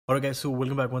Alright guys, so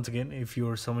welcome back once again. If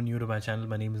you're someone new to my channel,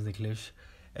 my name is Nikhilesh,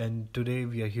 and today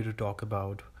we are here to talk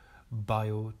about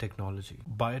biotechnology.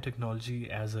 Biotechnology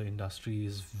as an industry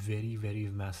is very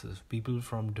massive. People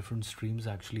from different streams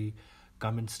actually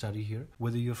come and study here.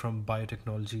 Whether you're from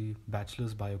biotechnology,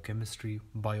 bachelor's biochemistry,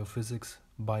 biophysics,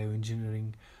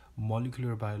 bioengineering,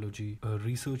 molecular biology, a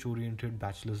research oriented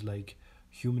bachelor's like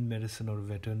human medicine or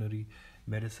veterinary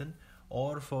medicine,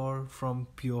 or from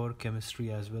pure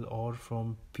chemistry as well, or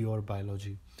from pure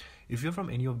biology. If you're from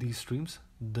any of these streams,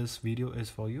 this video is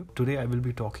for you. Today I will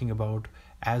be talking about,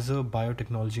 as a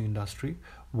biotechnology industry,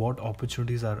 what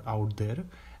opportunities are out there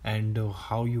and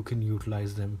how you can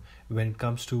utilize them when it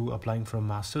comes to applying for a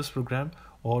master's program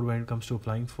or when it comes to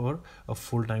applying for a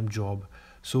full-time job.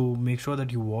 So make sure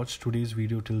that you watch today's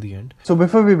video till the end. So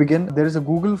before we begin, there is a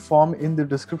Google form in the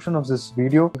description of this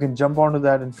video. You can jump onto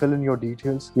that and fill in your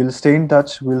details. We'll stay in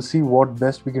touch. We'll see what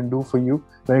best we can do for you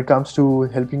when it comes to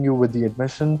helping you with the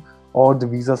admission or the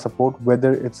visa support,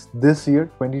 whether it's this year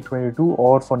 2022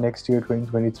 or for next year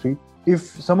 2023. If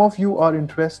some of you are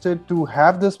interested to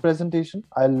have this presentation,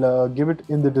 I'll give it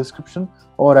in the description,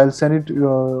 or I'll send it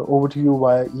over to you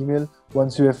via email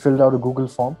once you have filled out a Google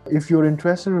form. If you're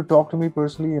interested to talk to me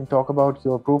personally and talk about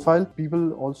your profile,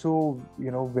 people also,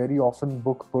 very often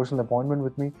book personal appointment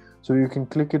with me. So you can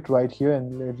click it right here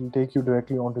and it'll take you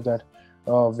directly onto that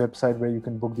website where you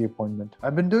can book the appointment.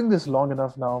 I've been doing this long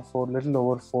enough now, for a little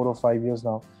over 4 or 5 years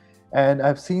now. And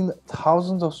I've seen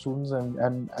thousands of students,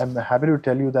 and I'm happy to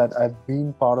tell you that I've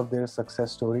been part of their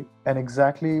success story. And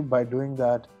exactly by doing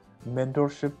that,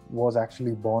 mentorship was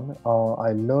actually born.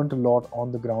 I learned a lot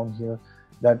on the ground here,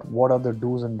 that what are the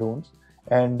do's and don'ts.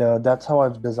 And that's how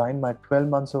I've designed my 12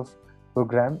 months of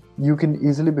program. You can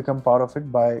easily become part of it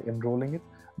by enrolling it,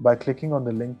 by clicking on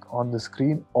the link on the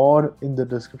screen, or in the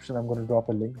description I'm going to drop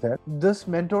a link there. This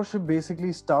mentorship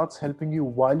basically starts helping you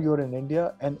while you're in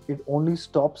India, and it only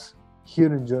stops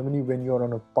here in Germany when you're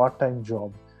on a part-time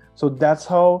job. So that's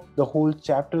how the whole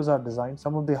chapters are designed.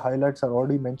 Some of the highlights are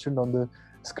already mentioned on the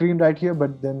screen right here,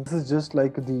 but then this is just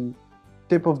like the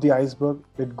tip of the iceberg.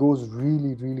 It goes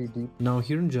really deep. Now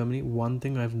here in Germany, one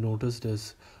thing I've noticed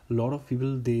is a lot of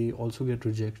people, they also get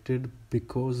rejected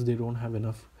because they don't have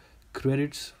enough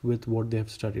credits with what they have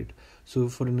studied. So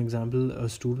for an example, a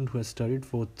student who has studied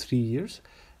for 3 years,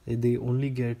 they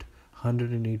only get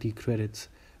 180 credits,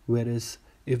 whereas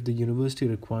if the university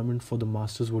requirement for the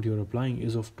masters what you're applying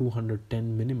is of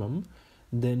 210 minimum,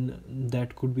 then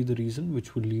that could be the reason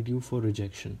which would lead you for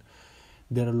rejection.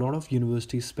 There are a lot of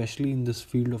universities, especially in this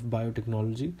field of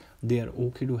biotechnology, they are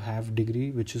okay to have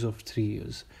degree which is of 3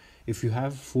 years. If you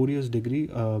have 4 years degree,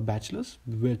 bachelor's,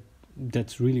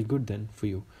 that's really good then for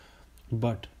you.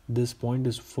 But this point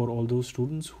is for all those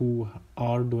students who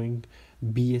are doing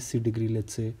BSc degree,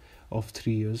 let's say, of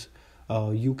 3 years.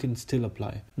 You can still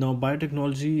apply. Now,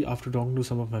 biotechnology, after talking to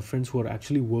some of my friends who are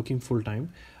actually working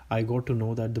full-time, I got to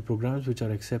know that the programs which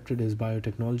are accepted is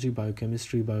biotechnology,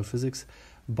 biochemistry, biophysics,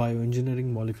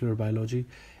 bioengineering, molecular biology,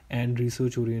 and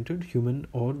research-oriented human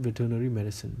or veterinary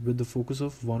medicine, with the focus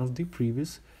of one of the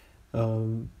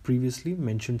previously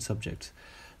mentioned subjects.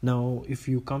 Now, if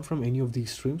you come from any of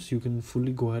these streams, you can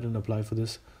fully go ahead and apply for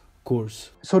this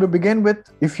course. So to begin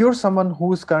with, if you're someone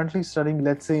who is currently studying,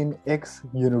 let's say in X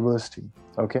university,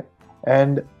 okay,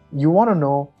 and you want to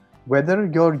know whether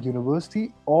your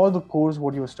university or the course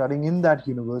what you're studying in that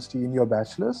university in your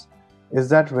bachelor's, is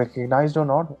that recognized or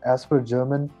not as per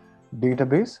German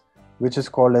database, which is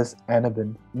called as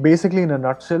ANABIN. Basically, in a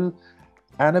nutshell,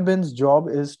 ANABIN's job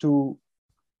is to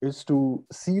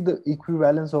see the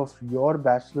equivalence of your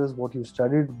bachelor's, what you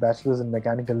studied, bachelor's in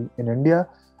mechanical in India,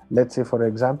 let's say for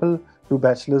example, to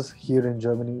bachelor's here in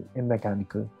Germany in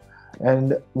mechanical.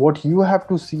 And what you have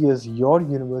to see is your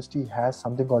university has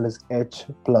something called as H+.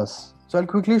 So I'll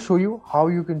quickly show you how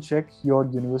you can check your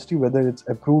university, whether it's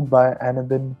approved by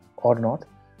ANABIN or not.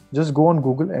 Just go on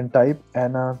Google and type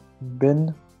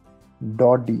anabin.de.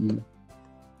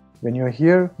 When you're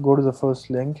here, go to the first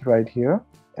link right here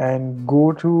and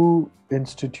go to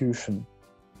institution.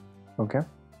 Okay,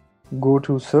 go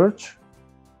to search.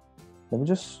 Let me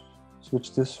just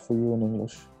switch this for you in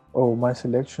English. Oh, my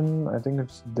selection, I think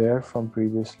it's there from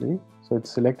previously. So it's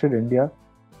selected India.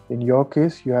 In your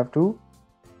case, you have to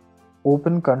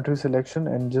open country selection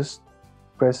and just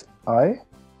press I,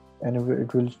 and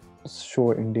it will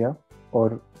show India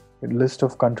or a list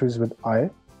of countries with I.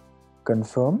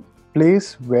 Confirm.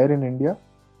 Place where in India.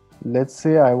 Let's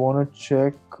say I want to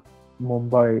check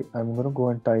Mumbai. I'm going to go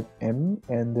and type M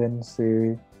and then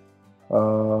say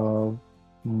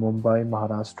Mumbai,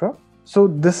 Maharashtra. So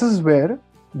this is where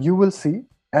you will see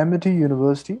Amity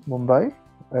University, Mumbai,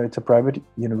 It's a private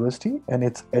university and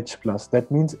it's H plus.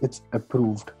 That means it's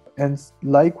approved. And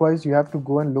likewise, you have to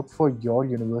go and look for your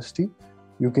university.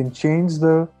 You can change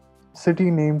the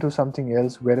city name to something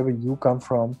else wherever you come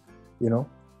from,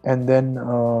 and then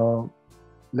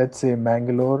let's say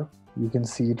Mangalore, you can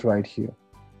see it right here.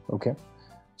 Okay.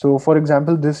 So for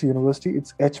example, this university,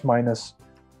 it's H minus.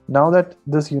 Now that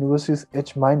this university is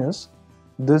H minus,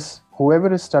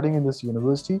 whoever is studying in this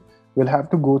university will have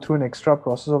to go through an extra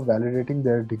process of validating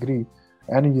their degree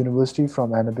and a university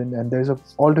from Anabin, and there's a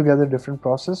altogether different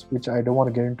process which I don't want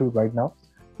to get into right now.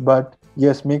 But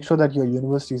yes, make sure that your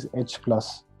university is H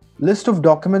plus. List of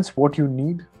documents what you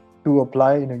need to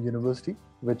apply in a university,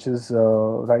 which is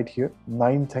right here.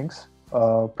 9 things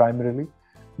primarily.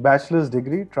 Bachelor's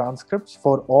degree, transcripts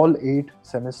for all 8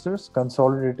 semesters,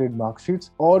 consolidated mark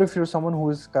sheets, or if you're someone who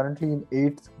is currently in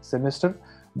 8th semester,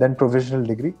 then provisional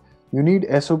degree. You need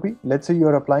SOP. Let's say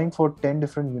you're applying for 10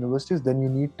 different universities, then you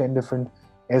need 10 different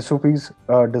SOPs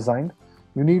designed.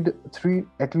 You need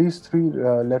at least 3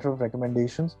 letter of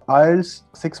recommendations. IELTS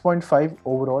 6.5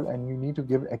 overall, and you need to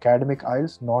give academic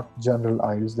IELTS, not general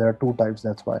IELTS. There are 2 types,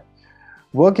 that's why.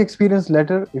 Work experience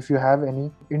letter, if you have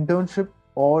any. Internship,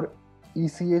 or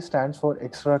ECA stands for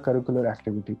extracurricular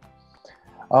activity.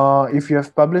 If you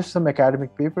have published some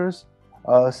academic papers,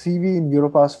 CV in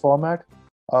Europass format,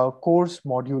 course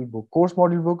module book. Course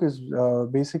module book is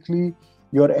basically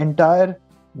your entire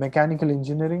mechanical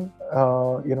engineering,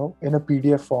 in a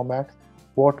PDF format.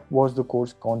 What was the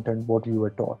course content, what you were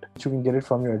taught. You can get it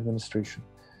from your administration.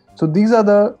 So these are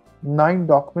the 9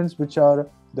 documents which are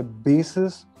the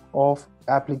basis of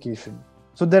application.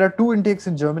 So there are 2 intakes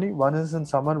in Germany. One is in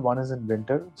summer, one is in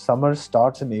winter. Summer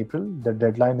starts in April. The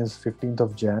deadline is 15th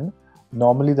of Jan.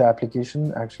 Normally the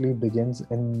application actually begins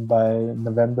by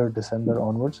November, December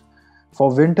onwards.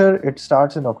 For winter, it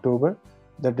starts in October.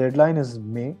 The deadline is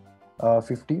May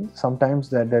 15th. Sometimes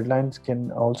the deadlines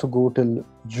can also go till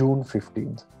June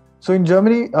 15th. So in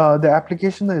Germany, the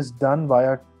application is done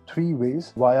via 3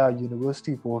 ways: via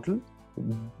university portal,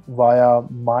 via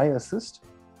My Assist,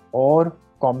 or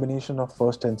combination of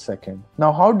first and second.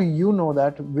 Now, how do you know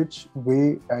that which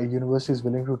way a university is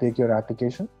willing to take your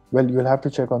application? Well, you'll have to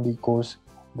check on the course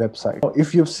website.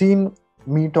 If you've seen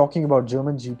me talking about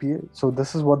German GPA, so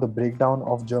this is what the breakdown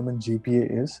of German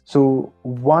GPA is. So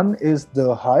 1 is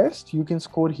the highest you can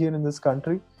score here in this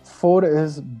country. 4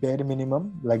 is bare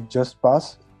minimum, like just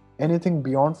pass. Anything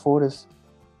beyond 4 is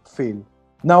fail.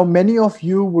 Now, many of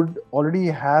you would already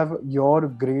have your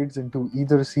grades into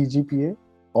either CGPA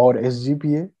or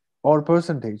SGPA or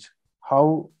percentage.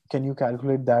 How can you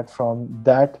calculate that from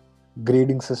that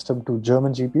grading system to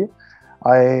German GPA?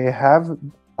 I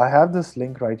have this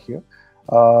link right here,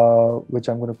 which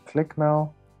I'm going to click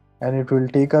now, and it will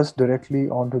take us directly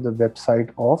onto the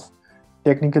website of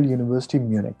Technical University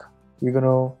Munich. We're going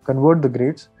to convert the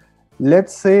grades.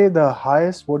 Let's say the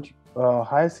highest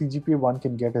CGPA one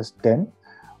can get is 10.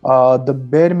 The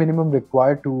bare minimum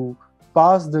required to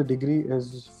pass the degree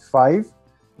is 5.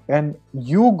 And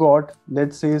you got,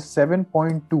 let's say,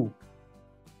 7.2.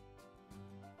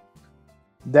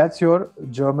 That's your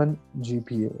German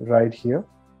GPA right here.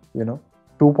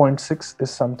 2.6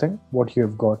 is something what you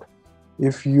have got.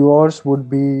 If yours would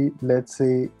be, let's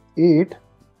say, 8,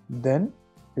 then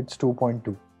it's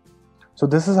 2.2. So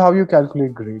this is how you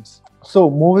calculate grades. So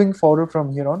moving forward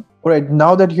from here on. All right,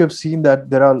 now that you have seen that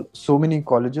there are so many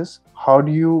colleges, how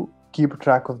do you keep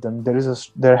track of them?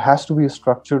 There has to be a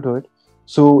structure to it.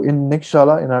 So in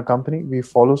Nikhilesh, in our company, we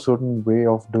follow certain way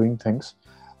of doing things,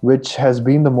 which has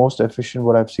been the most efficient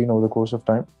what I've seen over the course of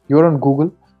time. You're on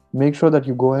Google. Make sure that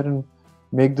you go ahead and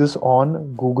make this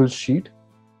on Google Sheet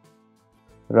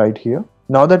right here.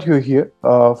 Now that you're here,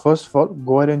 first of all,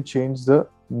 go ahead and change the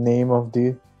name of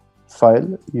the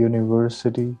file,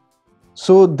 university.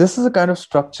 So this is a kind of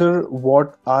structure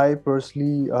what I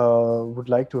personally would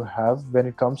like to have when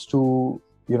it comes to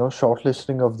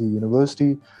shortlisting of the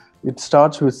university. It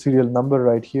starts with serial number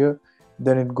right here,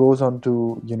 then it goes on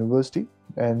to university,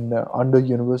 and under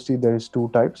university there is 2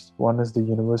 types. One is the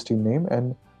university name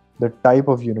and the type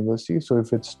of university. So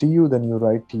if it's TU, then you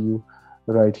write TU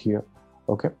right here.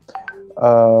 Okay,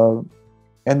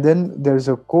 and then there's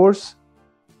a course.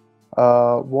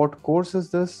 What course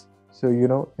is this? So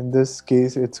in this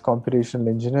case it's computational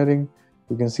engineering.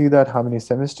 You can see that how many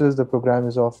semesters the program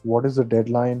is of, what is the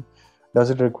deadline, does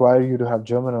it require you to have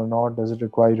German or not, does it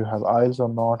require you to have IELTS or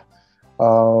not,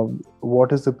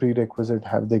 what is the prerequisite,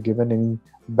 have they given any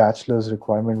bachelor's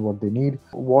requirement, what they need,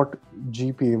 what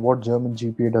GPA, what German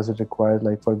GPA does it require,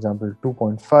 like for example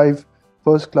 2.5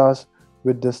 first class,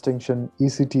 with distinction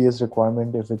ECTS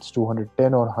requirement if it's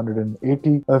 210 or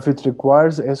 180. If it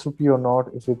requires SOP or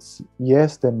not, if it's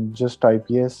yes, then just type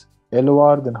yes.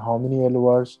 LOR, then how many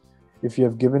LORs. If you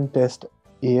have given test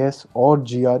AS or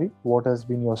GRE, what has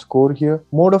been your score here?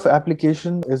 Mode of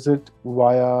application, is it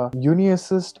via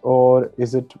UniAssist or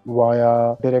is it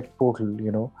via direct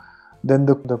portal, Then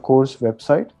the course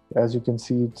website, as you can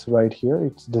see, it's right here,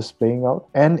 it's displaying out.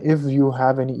 And if you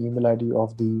have any email ID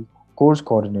of the course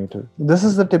coordinator. This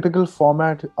is the typical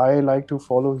format I like to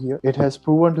follow here. It has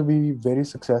proven to be very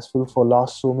successful for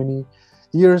last so many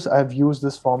years. I've used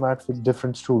this format with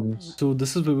different students. So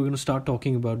this is where we're going to start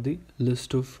talking about the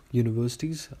list of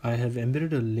universities. I have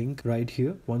embedded a link right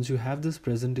here. Once you have this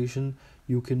presentation,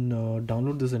 you can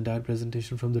download this entire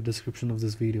presentation from the description of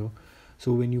this video.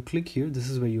 So when you click here, this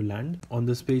is where you land. On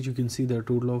this page, you can see there are a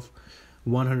total of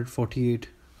 148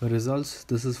 results.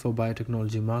 This is for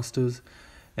biotechnology masters.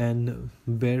 And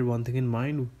bear one thing in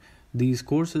mind, these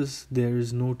courses, there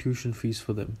is no tuition fees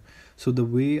for them. So the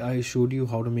way I showed you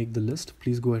how to make the list,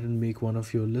 please go ahead and make one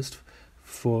of your list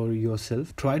for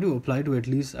yourself. Try to apply to at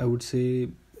least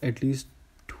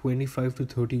 25 to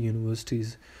 30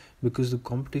 universities, because the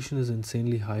competition is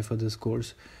insanely high for this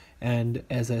course. And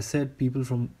as I said, people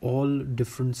from all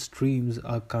different streams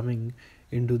are coming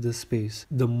into this space.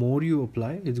 The more you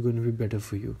apply, it's going to be better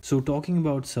for you. So talking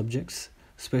about subjects,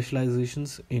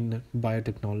 specializations in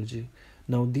biotechnology.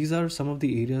 Now these are some of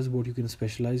the areas what you can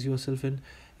specialize yourself in,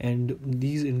 and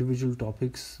these individual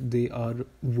topics, they are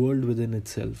world within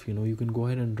itself. You can go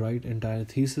ahead and write entire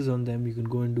thesis on them. You can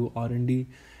go and do R&D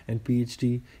and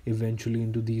PhD eventually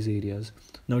into these areas.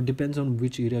 Now it depends on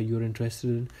which area you're interested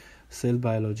in. Cell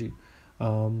biology,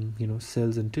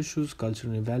 cells and tissues, culture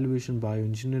and evaluation,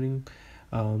 bioengineering,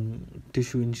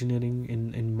 tissue engineering.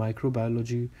 In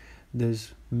microbiology,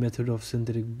 there's method of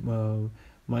synthetic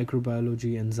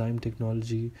microbiology, enzyme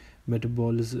technology,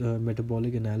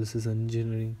 metabolic analysis and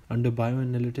engineering. Under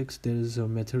bioanalytics, there is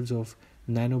methods of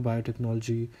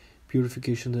nanobiotechnology,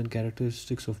 purifications and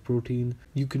characteristics of protein.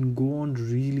 You can go on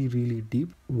really, really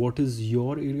deep. What is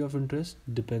your area of interest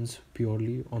depends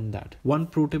purely on that. One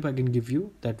pro tip I can give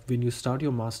you, that when you start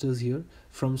your masters here,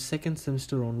 from second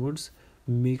semester onwards,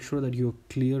 make sure that you're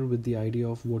clear with the idea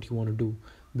of what you want to do,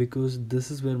 because this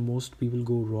is where most people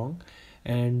go wrong.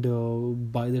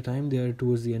 And by the time they are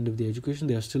towards the end of the education,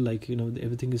 they are still like,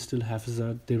 everything is still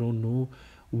haphazard. They don't know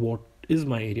what is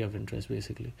my area of interest.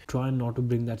 Basically, try not to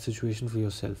bring that situation for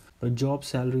yourself. Job,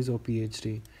 salaries or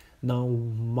PhD. Now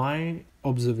my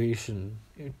observation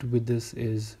with this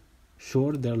is,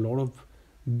 sure, there are a lot of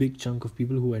big chunk of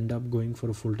people who end up going for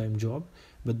a full-time job,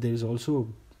 but there is also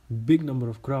a big number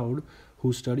of crowd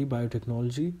who study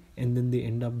biotechnology and then they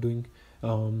end up doing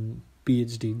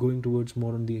PhD, going towards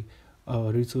more on the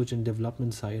research and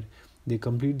development side. They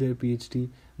complete their PhD,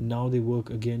 now they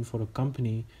work again for a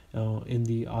company in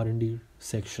the R&D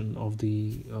section of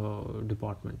the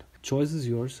department. Choice is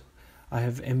yours. I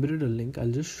have embedded a link.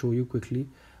 I'll just show you quickly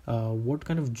what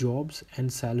kind of jobs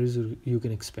and salaries you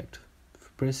can expect.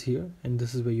 Press here and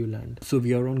this is where you land. So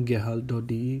we are on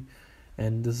gehalt.de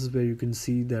and this is where you can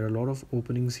see there are a lot of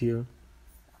openings here.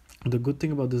 The good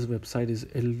thing about this website is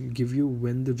it'll give you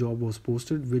when the job was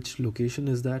posted, which location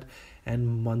is that,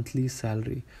 and monthly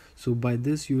salary. So by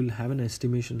this you will have an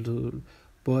estimation. So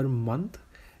per month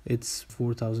it's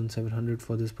 4,700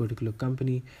 for this particular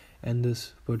company and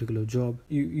this particular job.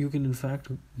 You can in fact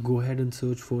go ahead and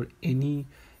search for any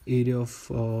area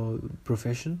of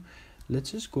profession.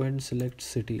 Let's just go ahead and select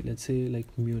city. Let's say like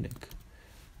Munich.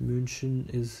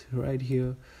 München is right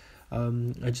here.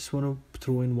 I just want to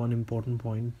throw in one important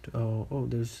point.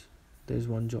 There's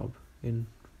one job in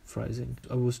Freising.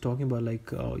 I was talking about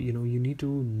you need to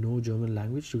know German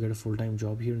language to get a full-time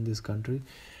job here in this country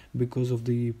because of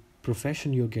the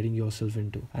profession you're getting yourself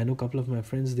into. I know a couple of my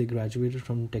friends, they graduated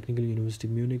from Technical University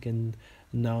Munich and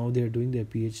now they're doing their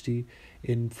PhD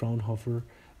in Fraunhofer,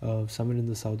 somewhere in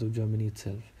the south of Germany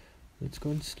itself. Let's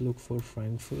go and look for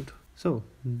Frankfurt. So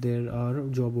there are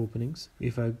job openings.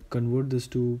 If I convert this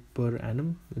to per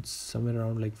annum, it's somewhere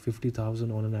around like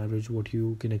 50,000 on an average what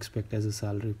you can expect as a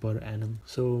salary per annum.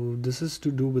 So this is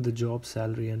to do with the job,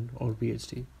 salary and or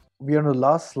PhD. We are on the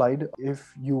last slide.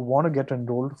 If you want to get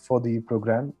enrolled for the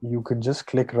program, you can just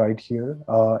click right here.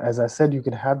 As I said, you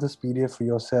can have this PDF for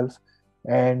yourself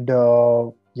and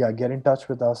get in touch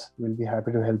with us. We'll be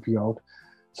happy to help you out.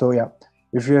 So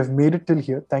if you have made it till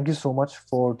here, thank you so much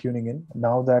for tuning in.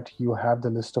 Now that you have the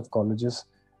list of colleges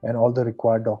and all the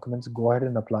required documents, go ahead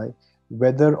and apply.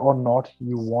 Whether or not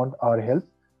you want our help,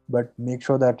 but make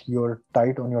sure that you're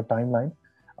tight on your timeline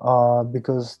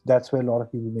because that's where a lot of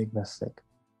people make mistake.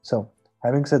 So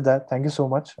Having said that, thank you so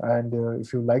much. And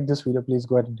if you like this video, please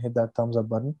go ahead and hit that thumbs up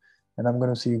button. And I'm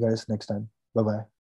going to see you guys next time. Bye bye.